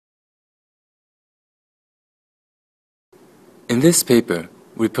In this paper,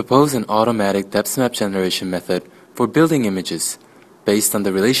 we propose an automatic depth map generation method for building images based on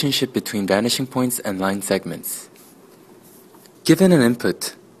the relationship between vanishing points and line segments. Given an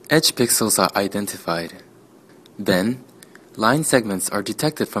input, edge pixels are identified. Then, line segments are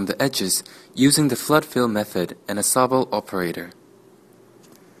detected from the edges using the flood fill method and a Sabel operator.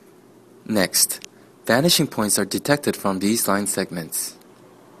 Next, vanishing points are detected from these line segments.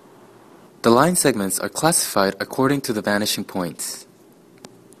 The line segments are classified according to the vanishing points.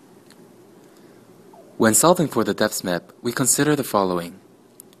 When solving for the depth map, we consider the following.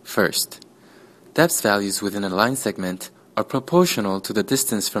 First, depth values within a line segment are proportional to the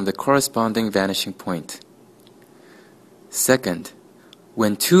distance from the corresponding vanishing point. Second,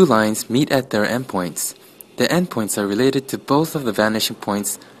 when two lines meet at their endpoints, the endpoints are related to both of the vanishing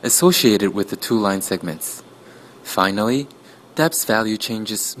points associated with the two line segments. Finally, depth value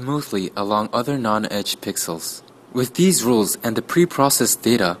changes smoothly along other non-edge pixels. With these rules and the pre-processed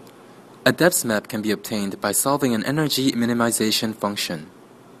data, a depth map can be obtained by solving an energy minimization function.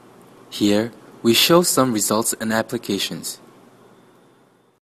 Here, we show some results and applications.